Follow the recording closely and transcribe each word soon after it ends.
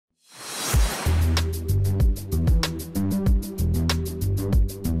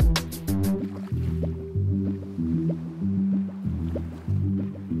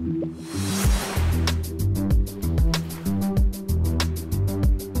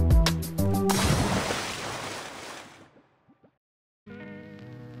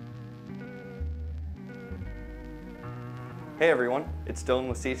Hey everyone, it's Dylan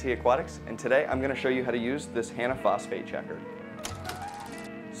with CT Aquatics, and today I'm going to show you how to use this Hanna phosphate checker.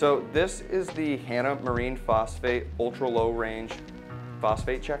 So this is the Hanna Marine Phosphate Ultra Low Range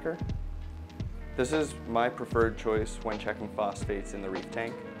Phosphate Checker. This is my preferred choice when checking phosphates in the reef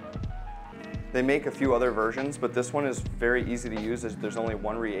tank. They make a few other versions, but this one is very easy to use as there's only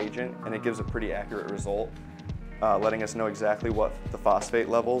one reagent and it gives a pretty accurate result, letting us know exactly what the phosphate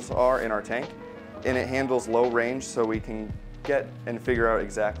levels are in our tank. And it handles low range, so we can get and figure out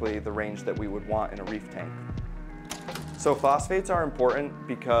exactly the range that we would want in a reef tank. So phosphates are important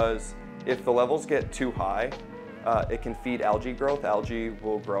because if the levels get too high, it can feed algae growth. Algae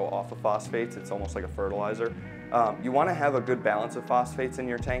will grow off of phosphates. It's almost like a fertilizer. You want to have a good balance of phosphates in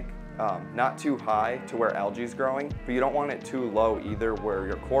your tank. Not too high to where algae is growing, but you don't want it too low either where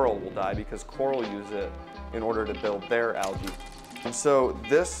your coral will die, because coral use it in order to build their algae. And so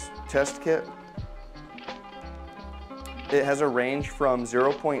this test kit, it has a range from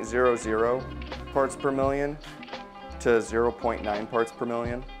 0.00 parts per million to 0.9 parts per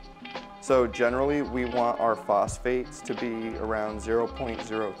million. So generally we want our phosphates to be around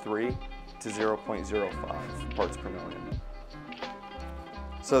 0.03 to 0.05 parts per million.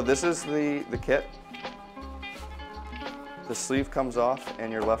 So this is the kit. The sleeve comes off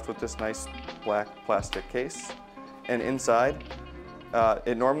and you're left with this nice black plastic case. And inside,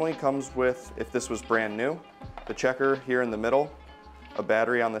 it normally comes with, if this was brand new, the checker here in the middle, a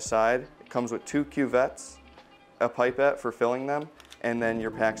battery on the side. It comes with 2 cuvettes, a pipette for filling them, and then your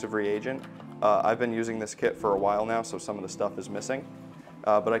packs of reagent. I've been using this kit for a while now, so some of the stuff is missing,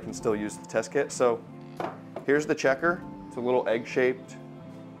 but I can still use the test kit. So here's the checker. It's a little egg-shaped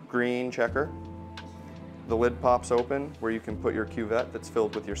green checker. The lid pops open where you can put your cuvette that's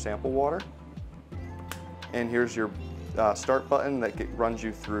filled with your sample water. And here's your start button that runs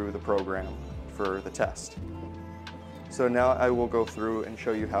you through the program for the test. So now I will go through and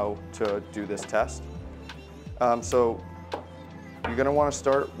show you how to do this test. So you're going to want to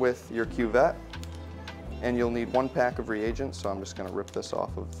start with your cuvette, and you'll need 1 pack of reagents. So I'm just going to rip this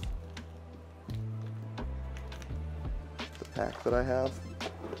off of the pack that I have.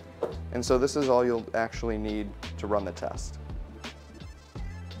 And so this is all you'll actually need to run the test.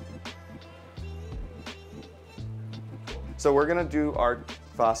 So we're going to do our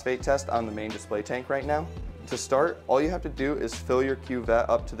phosphate test on the main display tank right now. To start, all you have to do is fill your cuvette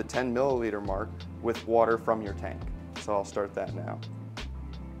up to the 10 milliliter mark with water from your tank. So I'll start that now.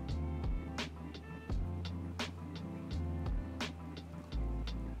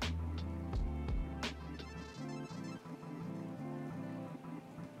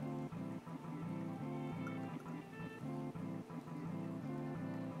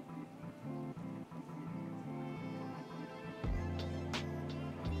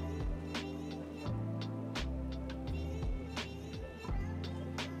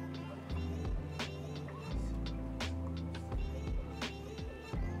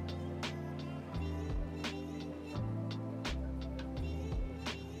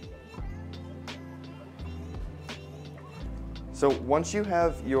 So once you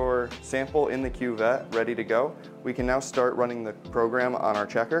have your sample in the cuvette ready to go, we can now start running the program on our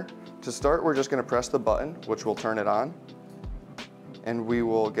checker. To start, we're just going to press the button, which will turn it on, and we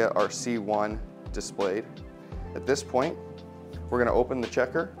will get our C1 displayed. At this point, we're going to open the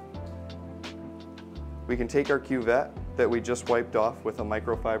checker. We can take our cuvette that we just wiped off with a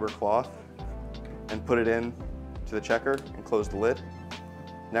microfiber cloth and put it in to the checker and close the lid.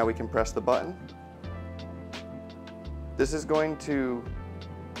 Now we can press the button. This is going to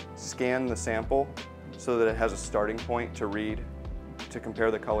scan the sample so that it has a starting point to read, to compare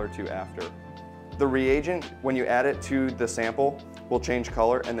the color to after. The reagent, when you add it to the sample, will change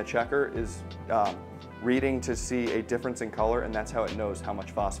color, and the checker is reading to see a difference in color, and that's how it knows how much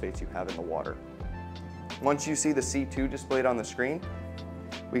phosphates you have in the water. Once you see the C2 displayed on the screen,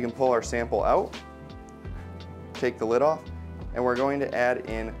 we can pull our sample out, take the lid off, and we're going to add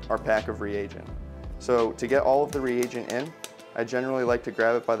in our pack of reagent. So to get all of the reagent in, I generally like to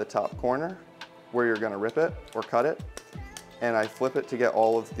grab it by the top corner where you're going to rip it or cut it, and I flip it to get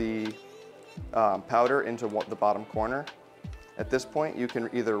all of the powder into the bottom corner. At this point, you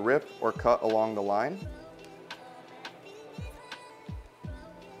can either rip or cut along the line.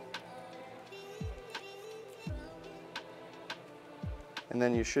 And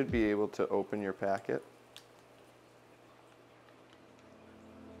then you should be able to open your packet.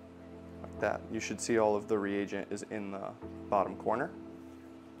 That. You should see all of the reagent is in the bottom corner.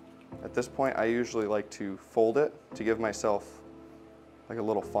 At this point, I usually like to fold it to give myself like a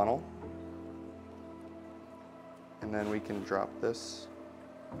little funnel. And then we can drop this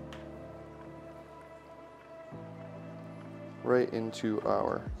right into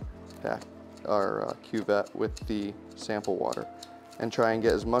our cuvette with the sample water, and try and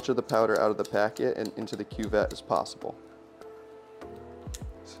get as much of the powder out of the packet and into the cuvette as possible.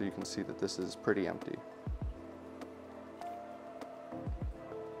 So you can see that this is pretty empty.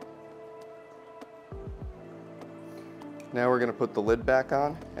 Now we're going to put the lid back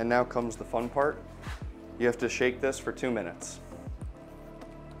on, and now comes the fun part. You have to shake this for 2 minutes.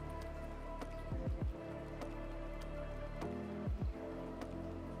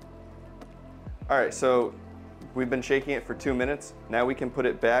 Alright, so we've been shaking it for 2 minutes. Now we can put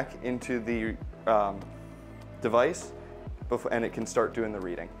it back into the device and it can start doing the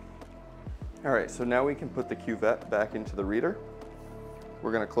reading. Alright, so now we can put the cuvette back into the reader.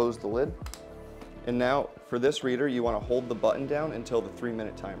 We're going to close the lid. And now for this reader, you want to hold the button down until the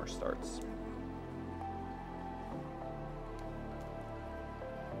 3-minute timer starts.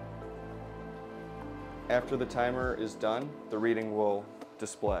 After the timer is done, the reading will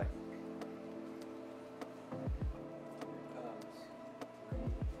display.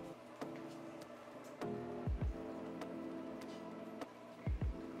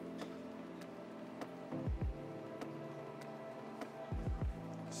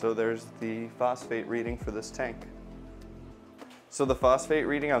 So there's the phosphate reading for this tank. So the phosphate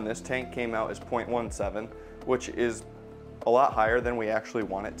reading on this tank came out as 0.17, which is a lot higher than we actually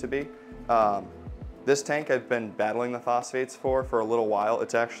want it to be. This tank I've been battling the phosphates for a little while.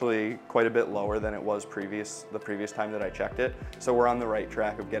 It's actually quite a bit lower than it was the previous time that I checked it. So we're on the right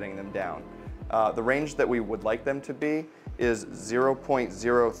track of getting them down. The range that we would like them to be is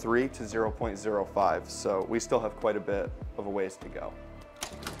 0.03 to 0.05. So we still have quite a bit of a ways to go.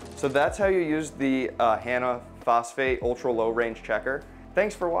 So that's how you use the Hanna Phosphate Ultra Low Range Checker.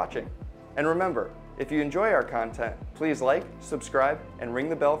 Thanks for watching. And remember, if you enjoy our content, please like, subscribe, and ring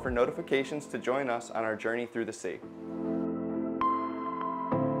the bell for notifications to join us on our journey through the sea.